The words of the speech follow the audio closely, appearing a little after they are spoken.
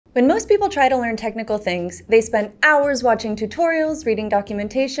When most people try to learn technical things, they spend hours watching tutorials, reading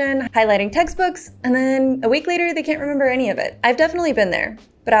documentation, highlighting textbooks, and then a week later they can't remember any of it. I've definitely been there.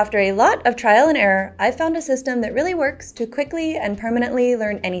 But after a lot of trial and error, I've found a system that really works to quickly and permanently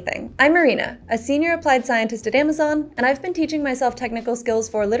learn anything. I'm Marina, a senior applied scientist at Amazon, and I've been teaching myself technical skills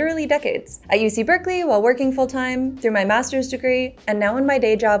for literally decades. At UC Berkeley while working full-time, through my master's degree, and now in my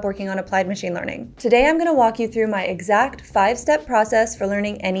day job working on applied machine learning. Today I'm going to walk you through my exact 5-step process for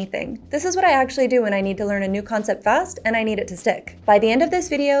learning anything. This is what I actually do when I need to learn a new concept fast and I need it to stick. By the end of this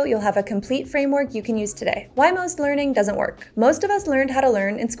video, you'll have a complete framework you can use today. Why most learning doesn't work. Most of us learned how to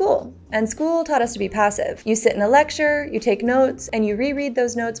learn in school, and school taught us to be passive. You sit in a lecture, you take notes, and you reread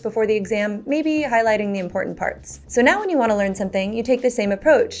those notes before the exam, maybe highlighting the important parts. So now when you want to learn something, you take the same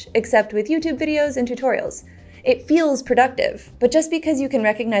approach, except with YouTube videos and tutorials. It feels productive, but just because you can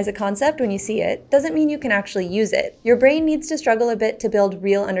recognize a concept when you see it, doesn't mean you can actually use it. Your brain needs to struggle a bit to build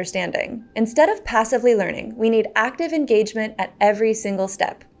real understanding. Instead of passively learning, we need active engagement at every single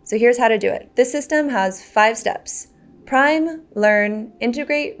step. So here's how to do it. This system has 5 steps. Prime, learn,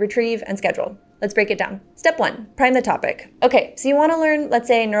 integrate, retrieve, and schedule. Let's break it down. Step 1, prime the topic. Okay, so you want to learn, let's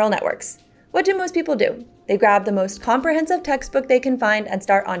say, neural networks. What do most people do? They grab the most comprehensive textbook they can find and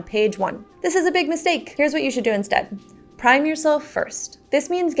start on page 1. This is a big mistake. Here's what you should do instead. Prime yourself first. This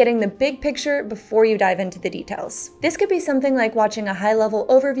means getting the big picture before you dive into the details. This could be something like watching a high-level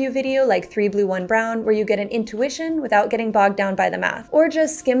overview video like 3 Blue 1 Brown, where you get an intuition without getting bogged down by the math. Or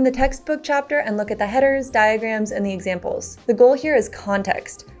just skim the textbook chapter and look at the headers, diagrams, and the examples. The goal here is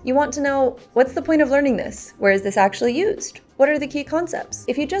context. You want to know, what's the point of learning this? Where is this actually used? What are the key concepts?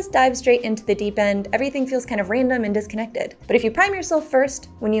 If you just dive straight into the deep end, everything feels kind of random and disconnected. But if you prime yourself first,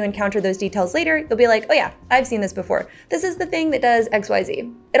 when you encounter those details later, you'll be like, oh yeah, I've seen this before. This is the thing that does XYZ.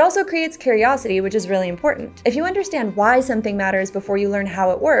 It also creates curiosity, which is really important. If you understand why something matters before you learn how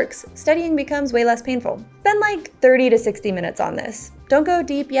it works, studying becomes way less painful. Spend like 30 to 60 minutes on this. Don't go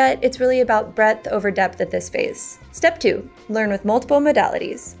deep yet, it's really about breadth over depth at this phase. Step 2, learn with multiple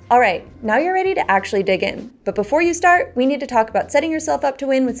modalities. All right, now you're ready to actually dig in. But before you start, we need to talk about setting yourself up to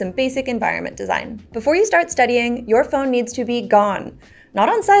win with some basic environment design. Before you start studying, your phone needs to be gone. Not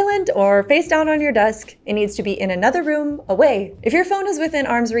on silent or face down on your desk. It needs to be in another room, away. If your phone is within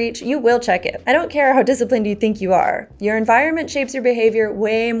arm's reach, you will check it. I don't care how disciplined you think you are. Your environment shapes your behavior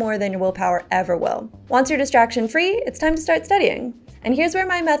way more than your willpower ever will. Once you're distraction-free, it's time to start studying. And here's where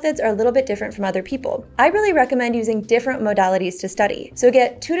my methods are a little bit different from other people. I really recommend using different modalities to study. So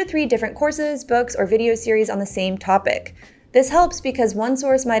get 2 to 3 different courses, books, or video series on the same topic. This helps because one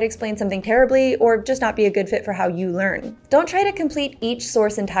source might explain something terribly or just not be a good fit for how you learn. Don't try to complete each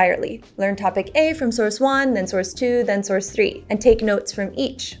source entirely. Learn topic A from source 1, then source 2, then source 3, and take notes from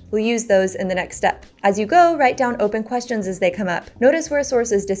each. We'll use those in the next step. As you go, write down open questions as they come up. Notice where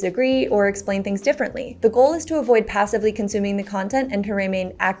sources disagree or explain things differently. The goal is to avoid passively consuming the content and to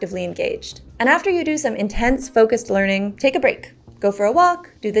remain actively engaged. And after you do some intense, focused learning, take a break. Go for a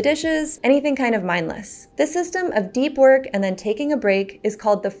walk, do the dishes, anything kind of mindless. This system of deep work and then taking a break is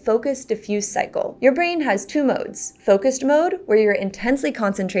called the focus-diffuse cycle. Your brain has 2 modes. Focused mode, where you're intensely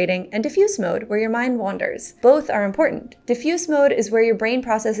concentrating, and diffuse mode, where your mind wanders. Both are important. Diffuse mode is where your brain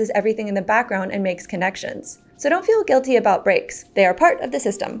processes everything in the background and makes connections. So don't feel guilty about breaks. They are part of the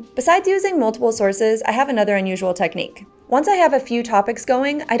system. Besides using multiple sources, I have another unusual technique. Once I have a few topics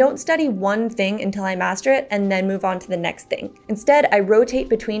going, I don't study one thing until I master it and then move on to the next thing. Instead, I rotate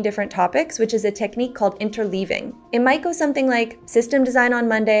between different topics, which is a technique called interleaving. It might go something like system design on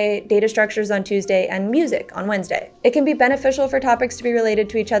Monday, data structures on Tuesday, and music on Wednesday. It can be beneficial for topics to be related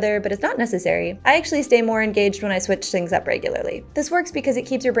to each other, but it's not necessary. I actually stay more engaged when I switch things up regularly. This works because it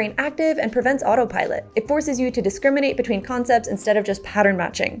keeps your brain active and prevents autopilot. It forces you to discriminate between concepts instead of just pattern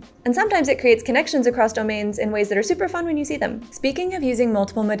matching. And sometimes it creates connections across domains in ways that are super fun when you see them. Speaking of using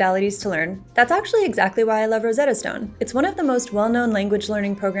multiple modalities to learn, that's actually exactly why I love Rosetta Stone. It's one of the most well-known language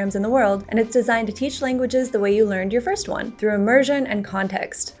learning programs in the world, and it's designed to teach languages the way you learned your first one, through immersion and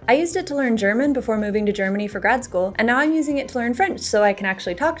context. I used it to learn German before moving to Germany for grad school, and now I'm using it to learn French so I can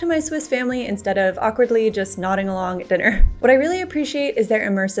actually talk to my Swiss family instead of awkwardly just nodding along at dinner. What I really appreciate is their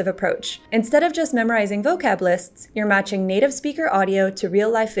immersive approach. Instead of just memorizing vocab lists, you're matching native speaker audio to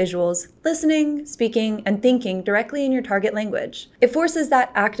real-life visuals, listening, speaking, and thinking directly in your target language. It forces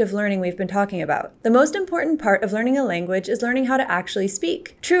that active learning we've been talking about. The most important part of learning a language is learning how to actually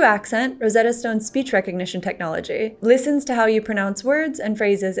speak. True Accent, Rosetta Stone's speech recognition technology, listens to how you pronounce words and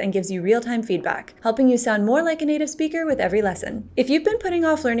phrases and gives you real-time feedback, helping you sound more like a native speaker with every lesson. If you've been putting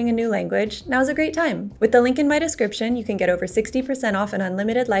off learning a new language, now's a great time. With the link in my description, you can get over 60% off an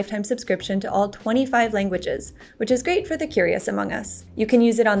unlimited lifetime subscription to all 25 languages, which is great for the curious among us. You can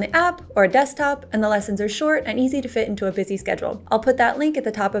use it on the app or a desktop, and the lessons are short and easy to fit into a busy schedule. I'll put that link at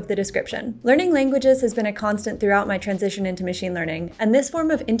the top of the description. Learning languages has been a constant throughout my transition into machine learning, and this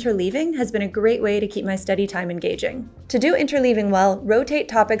form of interleaving has been a great way to keep my study time engaging. To do interleaving well, rotate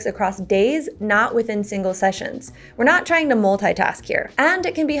topics across days, not within single sessions. We're not trying to multitask here, and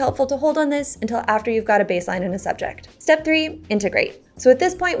it can be helpful to hold on this until after you've got a baseline in a subject. Step 3, integrate. So at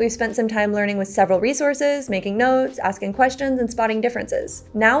this point, we've spent some time learning with several resources, making notes, asking questions, and spotting differences.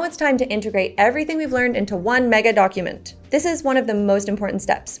 Now it's time to integrate everything we've learned into one mega document. This is one of the most important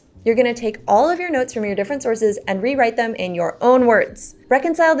steps. You're going to take all of your notes from your different sources and rewrite them in your own words.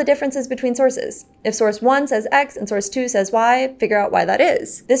 Reconcile the differences between sources. If source 1 says X and source 2 says Y, figure out why that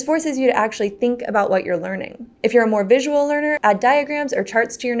is. This forces you to actually think about what you're learning. If you're a more visual learner, add diagrams or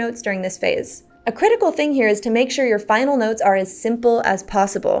charts to your notes during this phase. A critical thing here is to make sure your final notes are as simple as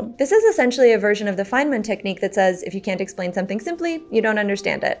possible. This is essentially a version of the Feynman technique that says if you can't explain something simply, you don't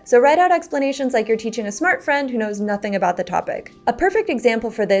understand it. So write out explanations like you're teaching a smart friend who knows nothing about the topic. A perfect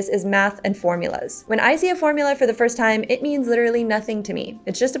example for this is math and formulas. When I see a formula for the first time, it means literally nothing to me.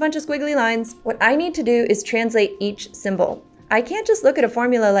 It's just a bunch of squiggly lines. What I need to do is translate each symbol. I can't just look at a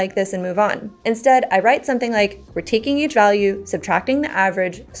formula like this and move on. Instead, I write something like, we're taking each value, subtracting the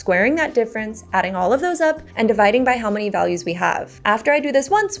average, squaring that difference, adding all of those up, and dividing by how many values we have. After I do this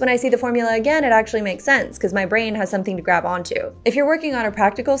once, when I see the formula again, it actually makes sense because my brain has something to grab onto. If you're working on a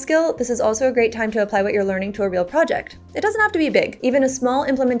practical skill, this is also a great time to apply what you're learning to a real project. It doesn't have to be big. Even a small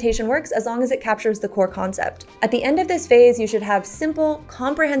implementation works as long as it captures the core concept. At the end of this phase, you should have simple,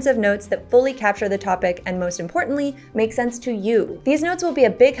 comprehensive notes that fully capture the topic and, most importantly, make sense to you. These notes will be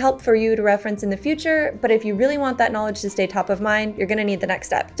a big help for you to reference in the future, but if you really want that knowledge to stay top of mind, you're gonna need the next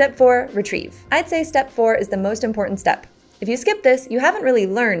step. Step 4, retrieve. I'd say step 4 is the most important step. If you skip this, you haven't really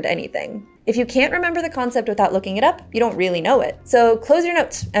learned anything. If you can't remember the concept without looking it up, you don't really know it. So close your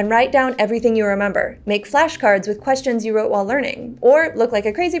notes and write down everything you remember. Make flashcards with questions you wrote while learning, or look like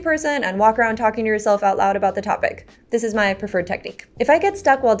a crazy person and walk around talking to yourself out loud about the topic. This is my preferred technique. If I get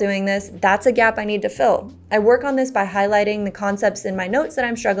stuck while doing this, that's a gap I need to fill. I work on this by highlighting the concepts in my notes that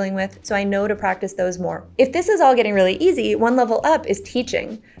I'm struggling with so I know to practice those more. If this is all getting really easy, one level up is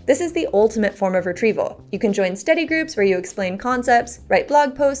teaching. This is the ultimate form of retrieval. You can join study groups where you explain concepts, write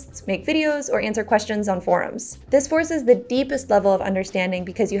blog posts, make videos, or answer questions on forums. This forces the deepest level of understanding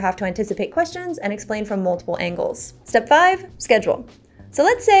because you have to anticipate questions and explain from multiple angles. Step 5, schedule. So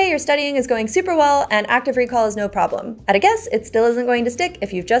let's say your studying is going super well and active recall is no problem. At a guess, it still isn't going to stick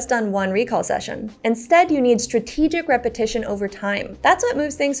if you've just done one recall session. Instead, you need strategic repetition over time. That's what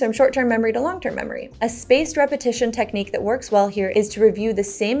moves things from short-term memory to long-term memory. A spaced repetition technique that works well here is to review the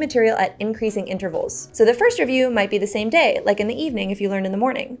same material at increasing intervals. So the first review might be the same day, like in the evening if you learned in the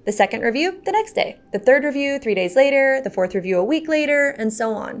morning. The second review, the next day. The third review, 3 days later. The fourth review, a week later, and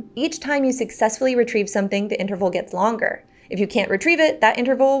so on. Each time you successfully retrieve something, the interval gets longer. If you can't retrieve it, that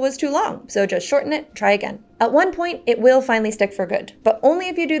interval was too long, so just shorten it, try again. At one point, it will finally stick for good, but only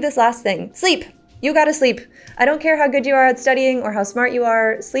if you do this last thing, sleep. You gotta sleep. I don't care how good you are at studying or how smart you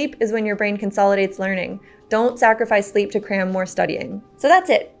are, sleep is when your brain consolidates learning. Don't sacrifice sleep to cram more studying. So that's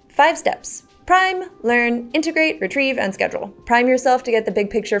it, 5 steps. Prime, learn, integrate, retrieve, and schedule. Prime yourself to get the big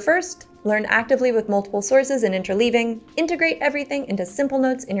picture first. Learn actively with multiple sources and interleaving. Integrate everything into simple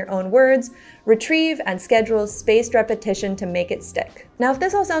notes in your own words. Retrieve and schedule spaced repetition to make it stick. Now, if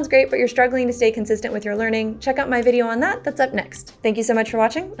this all sounds great, but you're struggling to stay consistent with your learning, check out my video on that. That's up next. Thank you so much for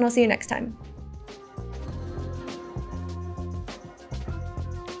watching, and I'll see you next time.